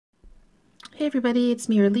Hey everybody, it's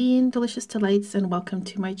me Arlene, Delicious Delights, and welcome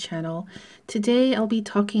to my channel. Today I'll be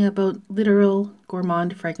talking about literal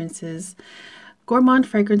gourmand fragrances. Gourmand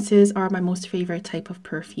fragrances are my most favorite type of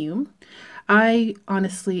perfume. I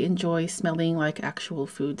honestly enjoy smelling like actual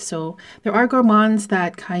food. So there are gourmands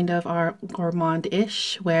that kind of are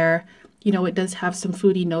gourmand-ish, where it does have some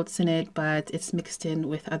foodie notes in it, but it's mixed in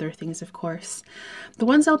with other things, of course. The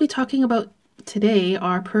ones I'll be talking about today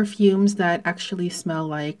are perfumes that actually smell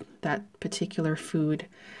like that particular food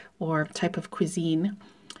or type of cuisine.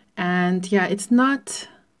 And yeah, it's not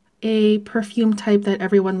a perfume type that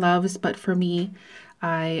everyone loves, but for me,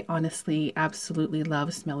 I honestly absolutely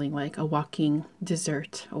love smelling like a walking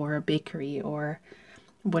dessert or a bakery or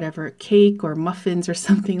whatever, cake or muffins or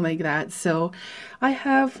something like that. So I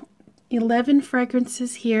have 11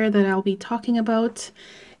 fragrances here that I'll be talking about.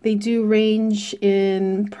 They do range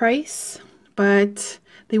in price, but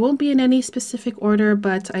they won't be in any specific order,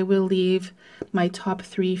 but I will leave my top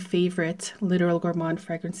 3 favorite literal gourmand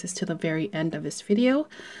fragrances to the very end of this video.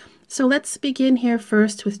 So let's begin here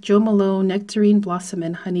first with Jo Malone Nectarine Blossom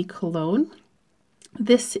and Honey Cologne.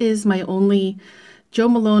 This is my only Jo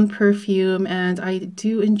Malone perfume, and I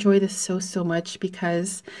do enjoy this so much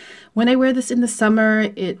because when I wear this in the summer,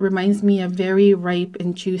 it reminds me of very ripe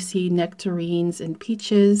and juicy nectarines and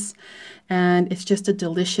peaches, and it's just a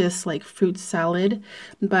delicious like fruit salad.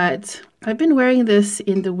 But I've been wearing this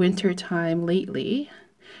in the winter time lately,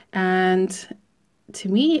 and to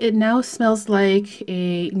me it now smells like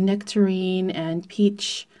a nectarine and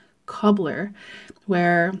peach cobbler,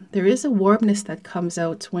 where there is a warmness that comes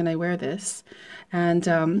out when I wear this. And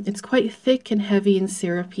it's quite thick and heavy and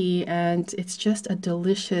syrupy, and it's just a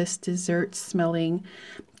delicious dessert smelling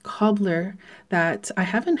cobbler that I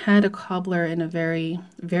haven't had a cobbler in a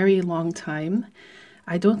very long time.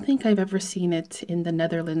 I don't think I've ever seen it in the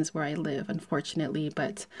Netherlands where I live, unfortunately,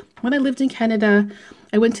 but when I lived in Canada,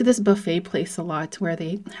 I went to this buffet place a lot where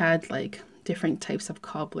they had like different types of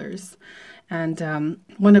cobblers, and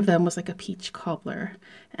one of them was like a peach cobbler,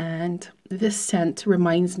 and this scent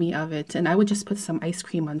reminds me of it. And I would just put some ice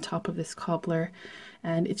cream on top of this cobbler,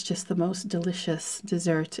 and it's just the most delicious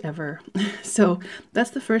dessert ever. So that's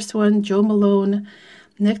the first one, Jo Malone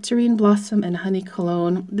Nectarine Blossom and Honey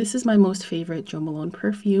Cologne. This is my most favorite Jo Malone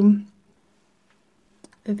perfume.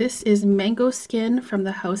 This is Mango Skin from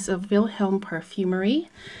the House of Wilhelm Parfumerie.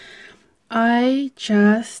 I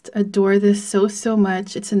just adore this so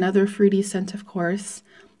much. It's another fruity scent, of course,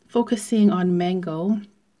 focusing on mango.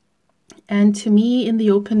 And to me, in the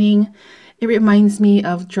opening, it reminds me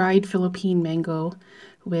of dried Philippine mango,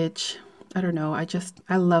 which, I don't know,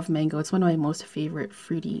 I love mango. It's one of my most favorite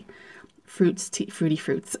fruits fruits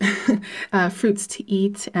to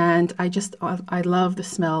eat, and I love the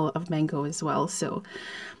smell of mango as well. So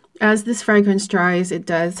as this fragrance dries, it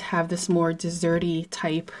does have this more desserty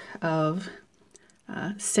type of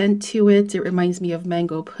scent to it. It reminds me of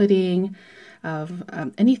mango pudding, of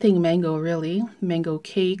anything mango really, mango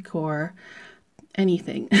cake or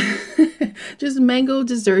anything. Just mango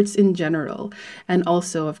desserts in general, and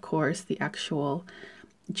also of course the actual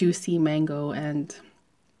juicy mango. And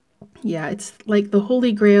yeah, it's like the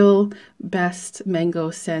holy grail best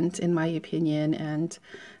mango scent in my opinion, and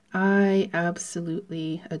I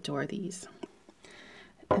absolutely adore these.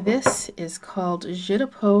 This is called Jus de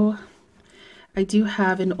Peau. I do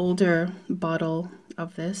have an older bottle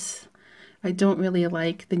of this. I don't really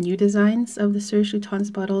like the new designs of the Serge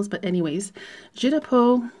Lutens bottles, but anyways, Jus de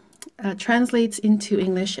Peau translates into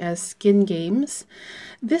English as Skin Games.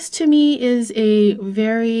 This to me is a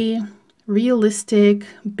very realistic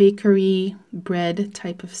bakery bread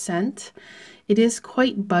type of scent. It is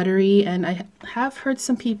quite buttery, and I have heard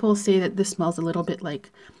some people say that this smells a little bit like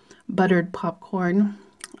buttered popcorn.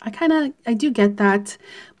 I do get that,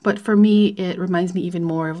 but for me it reminds me even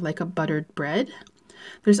more of like a buttered bread.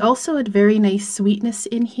 There's also a very nice sweetness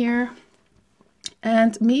in here,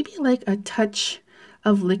 and maybe like a touch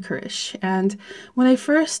of licorice. And when I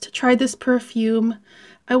first tried this perfume,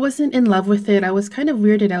 I wasn't in love with it. I was kind of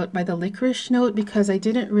weirded out by the licorice note because I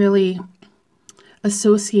didn't really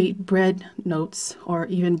associate bread notes or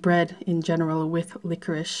even bread in general with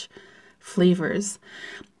licorice flavors.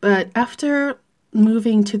 But after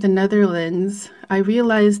moving to the Netherlands, I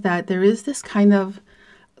realized that there is this kind of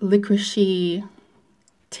licoricey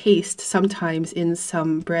taste sometimes in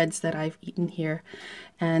some breads that I've eaten here,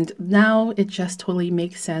 and now it just totally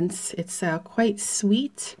makes sense. It's quite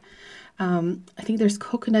sweet. I think there's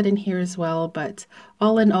coconut in here as well, but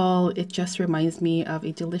all in all, it just reminds me of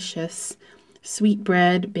a delicious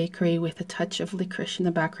sweetbread bakery with a touch of licorice in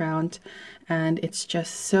the background. And it's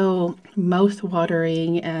just so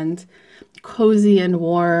mouth-watering and cozy and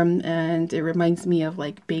warm, and it reminds me of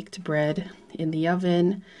like baked bread in the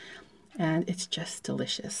oven, and it's just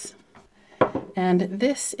delicious. And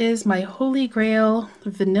this is my holy grail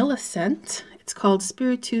vanilla scent. It's called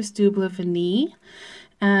Spiritus Double Vanille,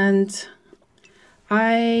 and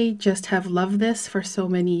I just have loved this for so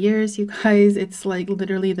many years, you guys. It's like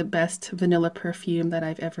literally the best vanilla perfume that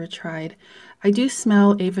I've ever tried. I do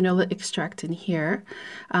smell a vanilla extract in here,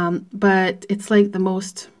 but it's like the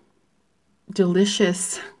most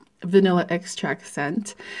delicious vanilla extract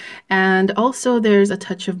scent. And also there's a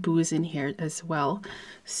touch of booze in here as well.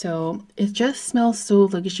 So it just smells so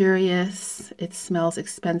luxurious. It smells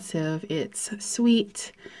expensive. It's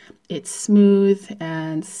sweet. It's smooth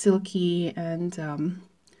and silky, and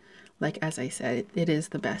like as I said, it is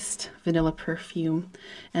the best vanilla perfume,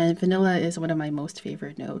 and vanilla is one of my most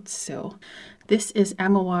favorite notes. So this is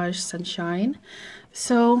Amouage Sunshine.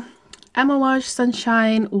 So Amouage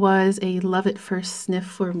Sunshine was a love at first sniff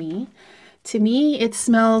for me. To me, it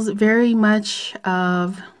smells very much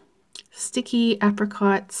of sticky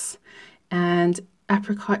apricots and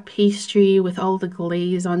apricot pastry with all the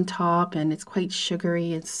glaze on top, and it's quite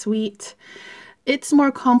sugary and sweet. It's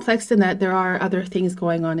more complex than that. There are other things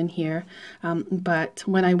going on in here, but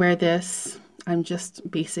when I wear this, I'm just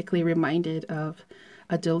basically reminded of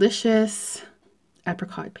a delicious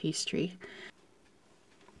apricot pastry.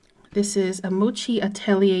 This is a Mochi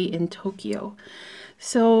Atelier in Tokyo.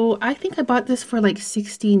 So I think I bought this for like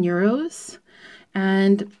 16 euros.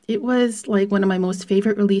 And it was like one of my most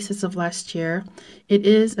favorite releases of last year. It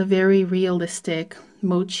is a very realistic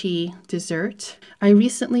mochi dessert. I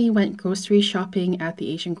recently went grocery shopping at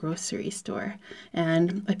the Asian grocery store,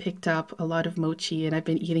 and I picked up a lot of mochi, and I've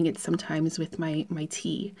been eating it sometimes with my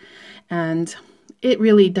tea. And it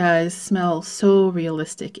really does smell so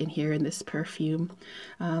realistic in here in this perfume.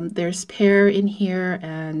 There's pear in here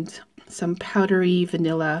and some powdery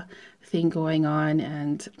vanilla thing going on,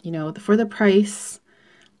 and you know, for the price,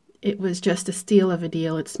 it was just a steal of a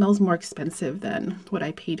deal. It smells more expensive than what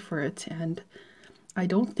I paid for it, and I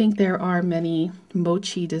don't think there are many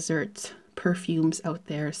mochi dessert perfumes out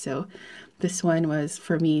there, so this one was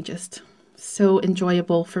for me just so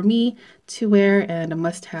enjoyable for me to wear and a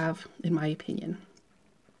must-have in my opinion.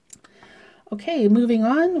 Okay, moving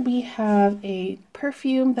on, we have a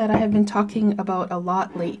perfume that I have been talking about a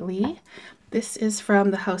lot lately. This is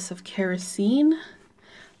from the House of Kerosene.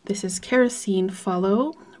 This is Kerosene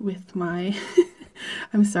Follow with my,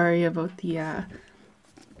 I'm sorry about the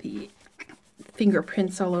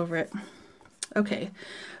fingerprints all over it. Okay,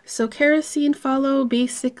 so Kerosene Follow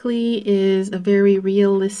basically is a very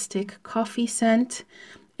realistic coffee scent.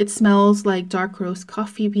 It smells like dark roast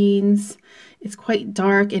coffee beans. It's quite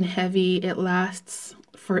dark and heavy. It lasts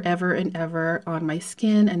forever and ever on my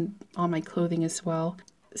skin and on my clothing as well.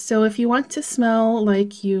 So if you want to smell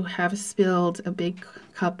like you have spilled a big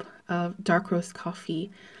cup of dark roast coffee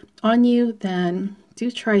on you, then do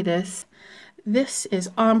try this. This is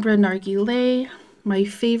Ombre Narguilé, my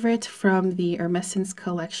favorite from the Hermescence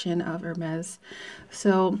collection of Hermes.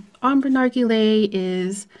 So Ombre Narguilé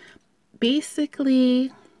is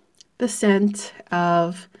basically the scent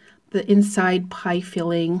of the inside pie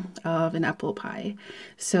filling of an apple pie.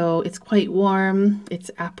 So it's quite warm, it's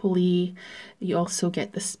appley. You also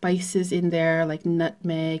get the spices in there like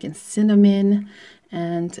nutmeg and cinnamon.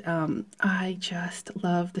 And I just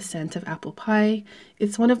love the scent of apple pie.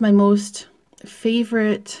 It's one of my most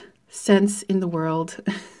favorite scents in the world.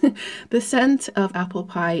 The scent of apple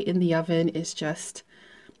pie in the oven is just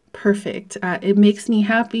perfect. It makes me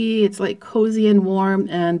happy. It's like cozy and warm,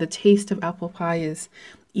 and the taste of apple pie is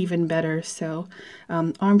even better. So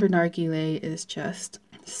Ombre Narguilé is just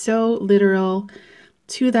so literal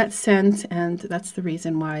to that scent, and that's the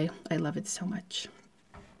reason why I love it so much.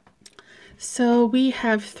 So we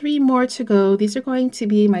have 3 more to go. These are going to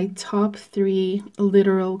be my top 3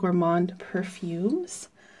 literal gourmand perfumes.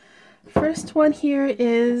 First one here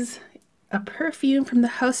is a perfume from the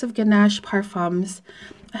House of Ganache Parfums.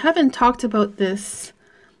 I haven't talked about this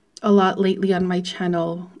a lot lately on my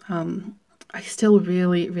channel. I still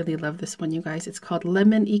really love this one, you guys. It's called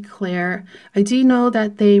Lemon Eclair. I do know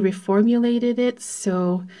that they reformulated it,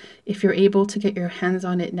 so if you're able to get your hands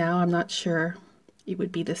on it now, I'm not sure it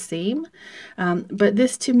would be the same. But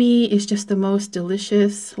this to me is just the most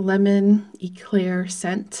delicious lemon eclair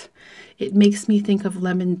scent. It makes me think of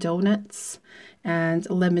lemon donuts and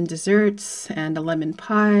lemon desserts and a lemon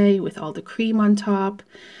pie with all the cream on top.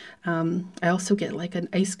 I also get like an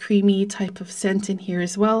ice creamy type of scent in here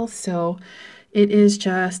as well. So It is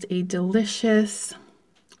just a delicious,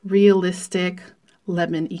 realistic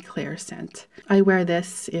lemon eclair scent. I wear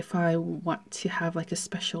this if I want to have like a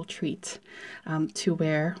special treat to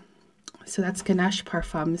wear. So that's Ganache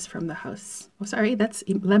Parfums from the house. Oh, sorry, that's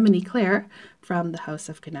lemon eclair from the house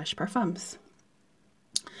of Ganache Parfums.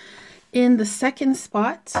 In the second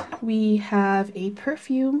spot, we have a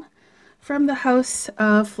perfume from the house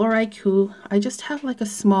of Floraiku. I just have like a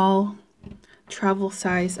small travel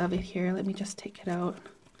size of it here. Let me just take it out.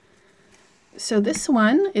 So this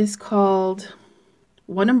one is called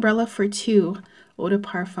One Umbrella for Two Eau de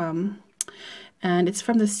Parfum, and it's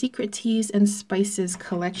from the Secret Teas and Spices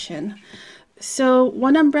collection. So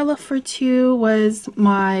One Umbrella for Two was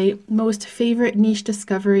my most favorite niche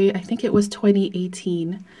discovery. I think it was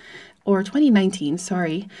 2018 or 2019,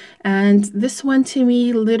 sorry. And this one to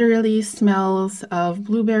me literally smells of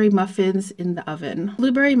blueberry muffins in the oven.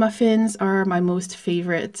 Blueberry muffins are my most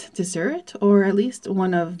favorite dessert, or at least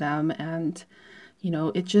one of them. And, you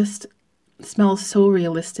know, it just smells so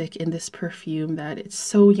realistic in this perfume that it's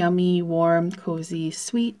so yummy, warm, cozy,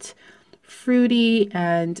 sweet, fruity,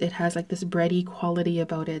 and it has like this bready quality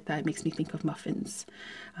about it that makes me think of muffins.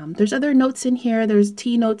 There's other notes in here. There's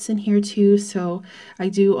tea notes in here too. So I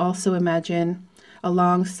do also imagine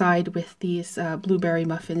alongside with these blueberry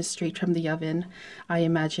muffins straight from the oven, I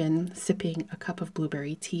imagine sipping a cup of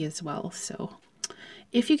blueberry tea as well. So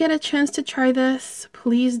if you get a chance to try this,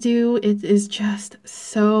 please do. It is just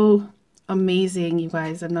so amazing, you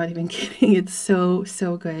guys. I'm not even kidding. It's so,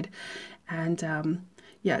 so good. And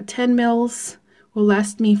yeah, 10 mils will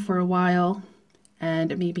last me for a while,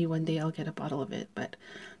 and maybe one day I'll get a bottle of it, but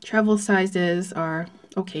travel sizes are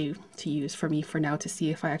okay to use for me for now to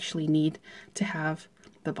see if I actually need to have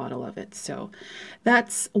the bottle of it. So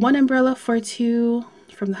that's One Umbrella for Two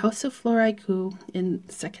from the House of Floraiku in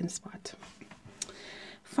second spot.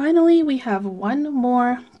 Finally, we have one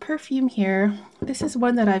more perfume here. This is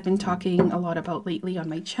one that I've been talking a lot about lately on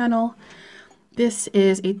my channel. This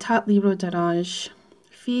is a Tat Libro d'Orange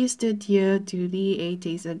Fils de Dieu du lit et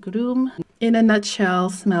des agrumes. In a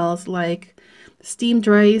nutshell, smells like steamed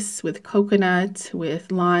rice with coconut,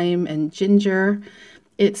 with lime and ginger.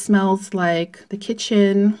 It smells like the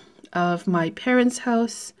kitchen of my parents'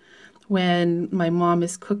 house when my mom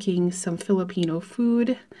is cooking some Filipino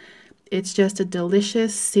food. It's just a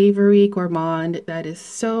delicious, savory gourmand that is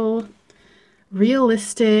so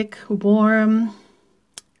realistic, warm,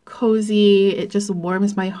 cozy. It just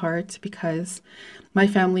warms my heart because my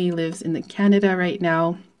family lives in Canada right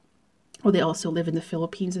now. Well, they also live in the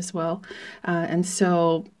Philippines as well. And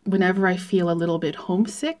so whenever I feel a little bit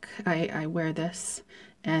homesick, I wear this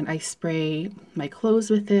and I spray my clothes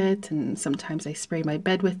with it. And sometimes I spray my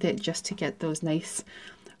bed with it just to get those nice,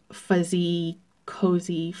 fuzzy,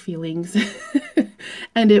 cozy feelings.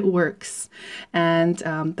 And it works. And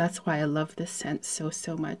that's why I love this scent so,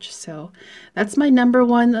 so much. So that's my number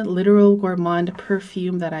one literal gourmand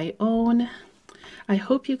perfume that I own. I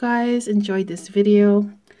hope you guys enjoyed this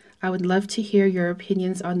video. I would love to hear your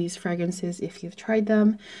opinions on these fragrances if you've tried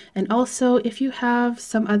them. And also, if you have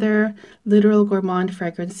some other literal gourmand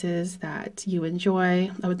fragrances that you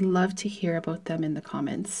enjoy, I would love to hear about them in the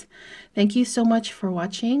comments. Thank you so much for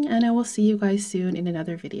watching, and I will see you guys soon in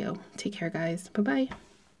another video. Take care, guys. Bye-bye.